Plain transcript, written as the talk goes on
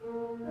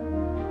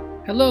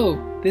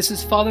Hello, this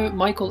is Father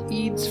Michael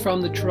Eads from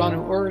the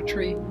Toronto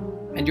Oratory,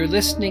 and you're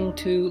listening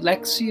to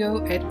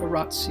Lectio et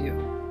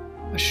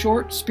Oratio, a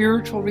short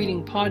spiritual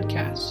reading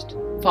podcast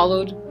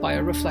followed by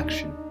a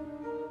reflection.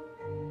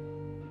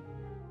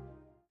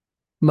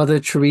 Mother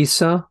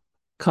Teresa,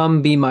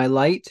 Come Be My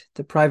Light,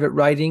 The Private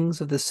Writings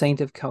of the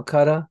Saint of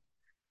Calcutta,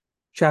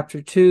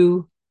 Chapter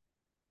 2,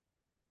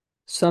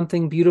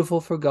 Something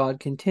Beautiful for God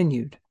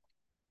Continued,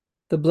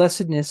 The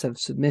Blessedness of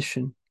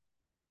Submission.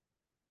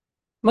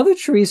 Mother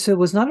Teresa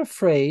was not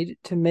afraid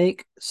to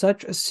make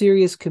such a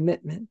serious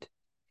commitment,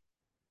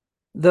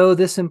 though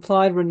this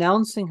implied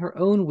renouncing her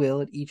own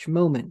will at each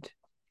moment.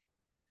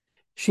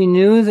 She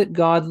knew that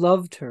God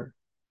loved her,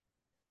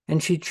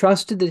 and she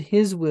trusted that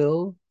His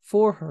will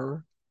for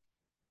her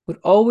would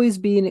always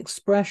be an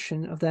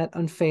expression of that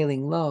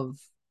unfailing love.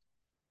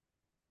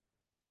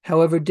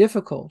 However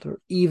difficult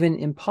or even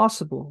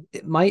impossible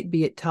it might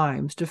be at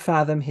times to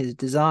fathom His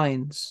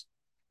designs.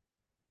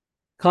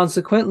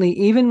 Consequently,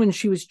 even when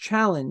she was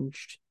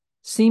challenged,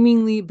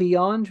 seemingly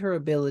beyond her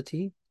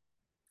ability,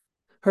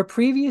 her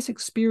previous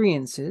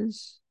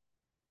experiences,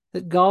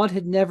 that God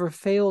had never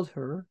failed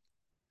her,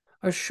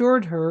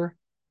 assured her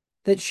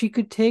that she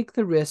could take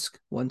the risk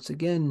once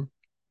again.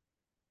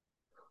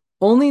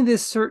 Only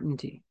this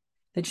certainty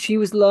that she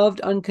was loved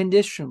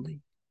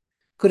unconditionally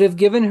could have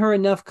given her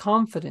enough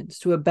confidence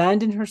to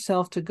abandon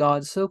herself to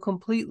God so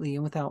completely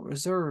and without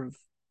reserve.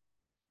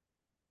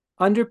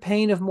 Under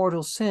pain of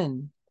mortal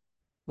sin,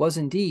 was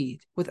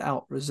indeed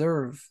without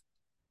reserve.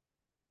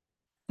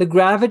 The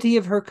gravity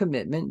of her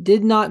commitment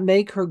did not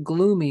make her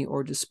gloomy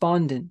or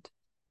despondent.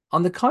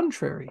 On the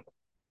contrary,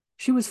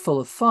 she was full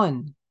of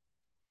fun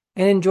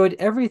and enjoyed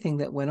everything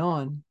that went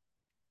on.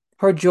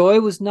 Her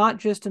joy was not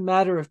just a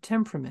matter of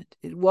temperament,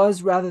 it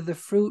was rather the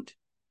fruit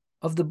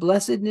of the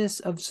blessedness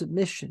of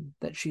submission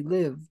that she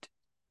lived.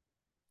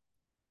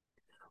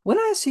 When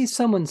I see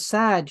someone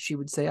sad, she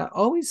would say, I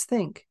always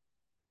think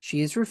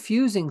she is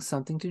refusing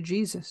something to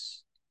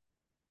Jesus.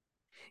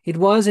 It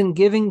was in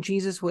giving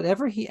Jesus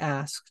whatever He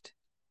asked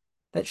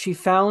that she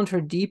found her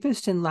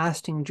deepest and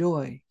lasting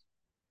joy.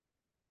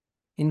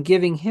 In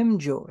giving Him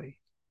joy,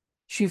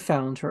 she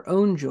found her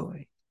own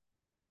joy.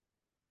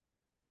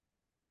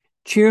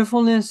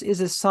 Cheerfulness is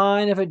a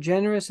sign of a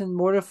generous and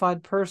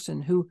mortified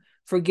person who,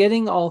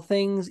 forgetting all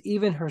things,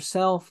 even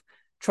herself,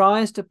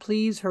 tries to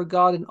please her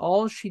God in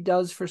all she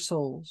does for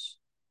souls.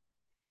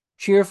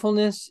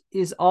 Cheerfulness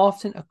is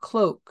often a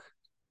cloak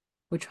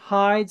which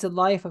hides a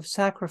life of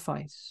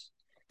sacrifice,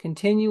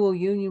 continual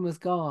union with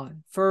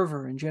God,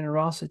 fervor, and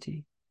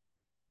generosity.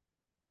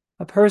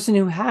 A person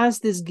who has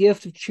this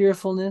gift of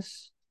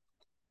cheerfulness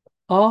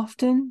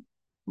often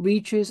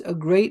reaches a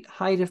great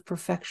height of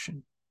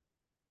perfection.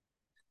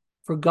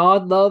 For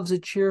God loves a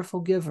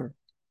cheerful giver,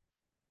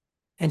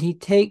 and He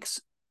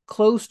takes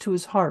close to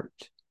His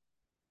heart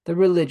the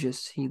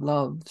religious He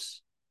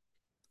loves.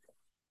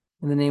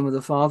 In the name of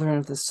the Father, and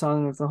of the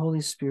Son, and of the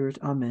Holy Spirit,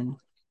 Amen.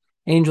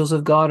 Angels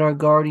of God, our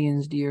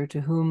guardians dear,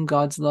 to whom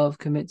God's love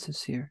commits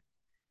us here,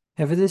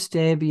 ever this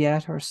day be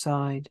at our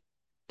side,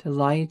 to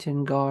light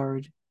and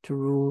guard, to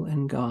rule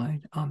and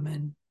guide.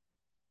 Amen.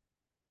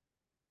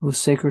 O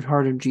Sacred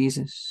Heart of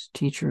Jesus,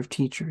 Teacher of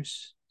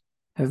teachers,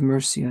 have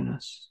mercy on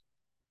us.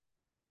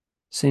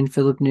 Saint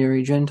Philip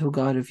Neri, gentle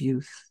God of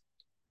youth,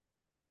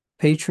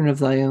 patron of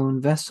thy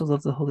own, vessel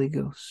of the Holy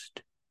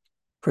Ghost,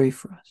 pray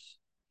for us.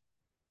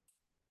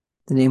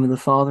 In the name of the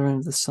Father, and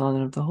of the Son,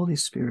 and of the Holy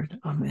Spirit.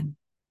 Amen.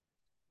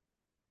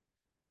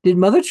 Did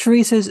Mother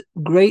Teresa's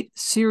great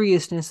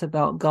seriousness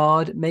about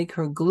God make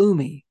her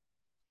gloomy?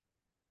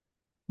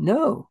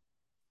 No.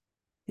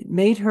 It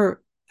made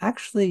her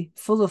actually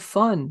full of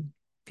fun,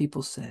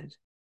 people said.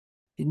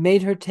 It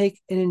made her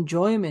take an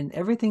enjoyment in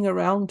everything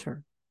around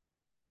her.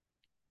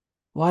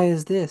 Why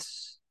is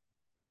this?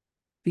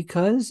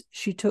 Because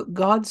she took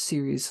God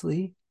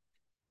seriously,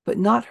 but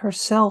not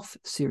herself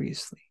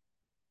seriously.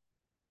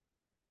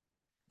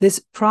 This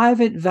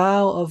private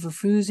vow of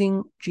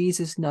refusing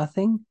Jesus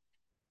nothing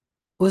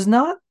was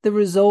not the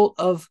result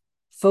of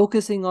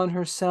focusing on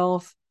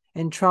herself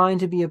and trying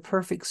to be a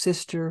perfect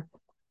sister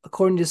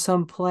according to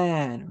some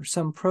plan or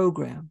some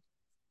program.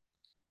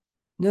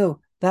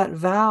 No, that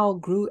vow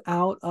grew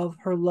out of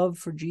her love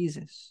for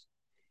Jesus.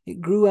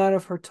 It grew out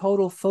of her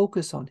total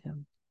focus on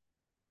Him.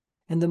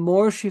 And the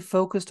more she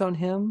focused on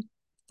Him,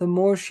 the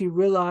more she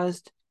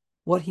realized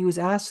what He was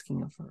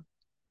asking of her.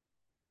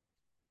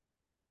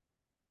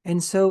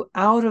 And so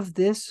out of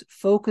this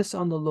focus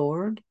on the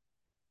Lord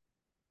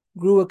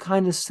grew a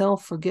kind of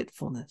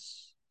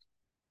self-forgetfulness.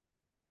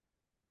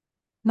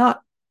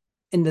 Not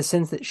in the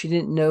sense that she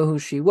didn't know who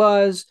she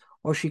was,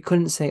 or she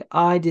couldn't say,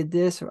 I did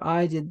this or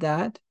I did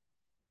that.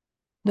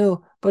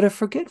 No, but a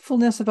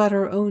forgetfulness about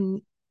her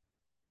own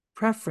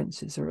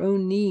preferences, her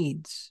own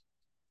needs.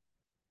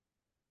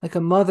 Like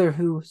a mother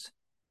who's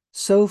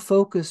so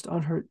focused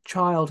on her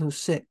child who's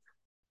sick,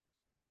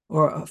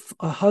 or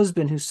a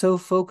husband who's so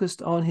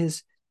focused on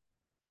his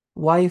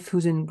wife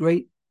who's in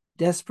great,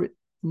 desperate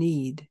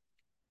need.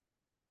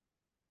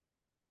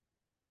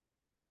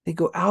 They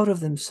go out of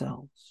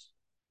themselves.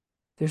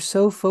 They're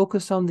so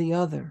focused on the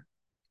other.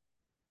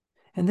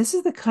 And this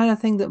is the kind of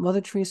thing that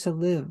Mother Teresa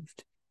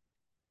lived.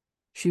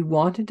 She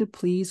wanted to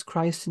please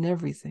Christ in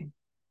everything.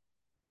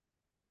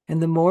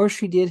 And the more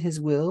she did his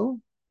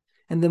will,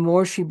 and the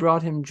more she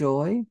brought him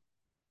joy,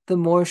 the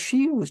more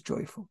she was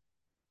joyful.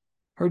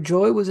 Her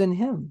joy was in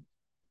him.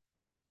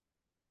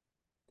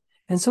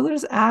 And so let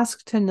us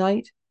ask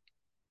tonight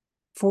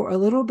for a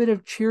little bit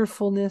of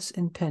cheerfulness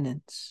and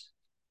penance.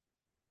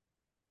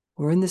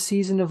 We're in the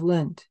season of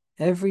Lent.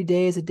 Every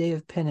day is a day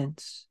of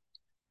penance.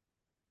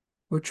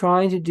 We're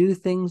trying to do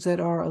things that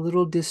are a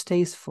little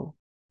distasteful.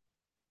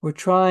 We're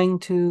trying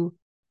to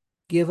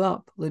give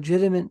up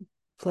legitimate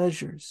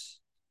pleasures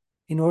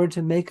in order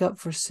to make up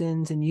for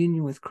sins in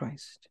union with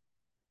Christ.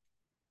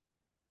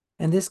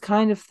 And this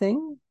kind of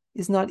thing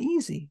is not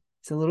easy.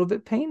 It's a little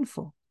bit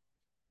painful.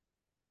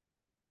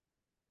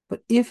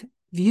 But if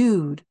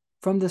viewed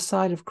from the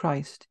side of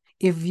Christ,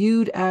 if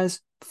viewed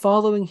as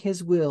following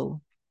his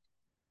will,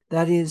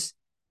 that is,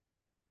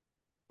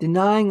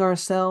 denying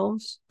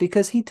ourselves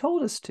because he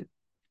told us to,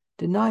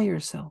 deny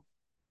yourself.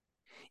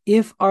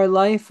 If our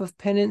life of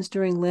penance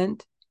during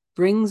Lent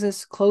brings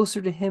us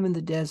closer to him in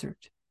the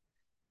desert,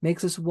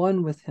 makes us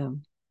one with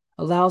him,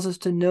 allows us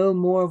to know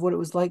more of what it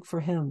was like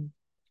for him,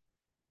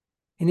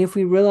 and if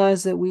we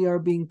realize that we are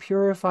being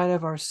purified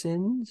of our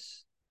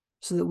sins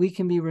so that we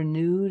can be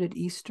renewed at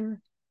Easter,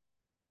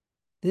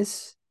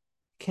 this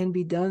can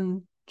be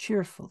done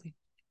cheerfully.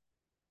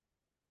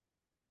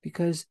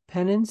 Because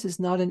penance is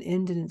not an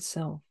end in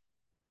itself.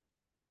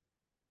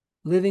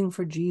 Living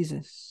for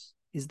Jesus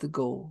is the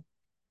goal.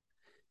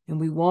 And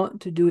we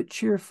want to do it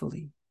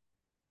cheerfully,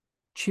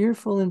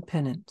 cheerful in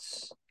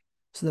penance,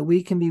 so that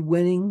we can be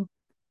winning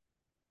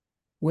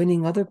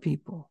other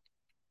people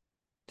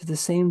to the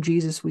same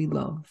Jesus we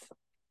love.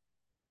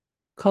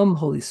 Come,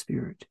 Holy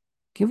Spirit,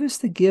 give us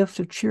the gift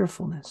of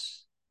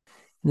cheerfulness.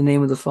 In the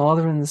name of the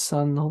Father, and the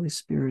Son, and the Holy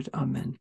Spirit. Amen.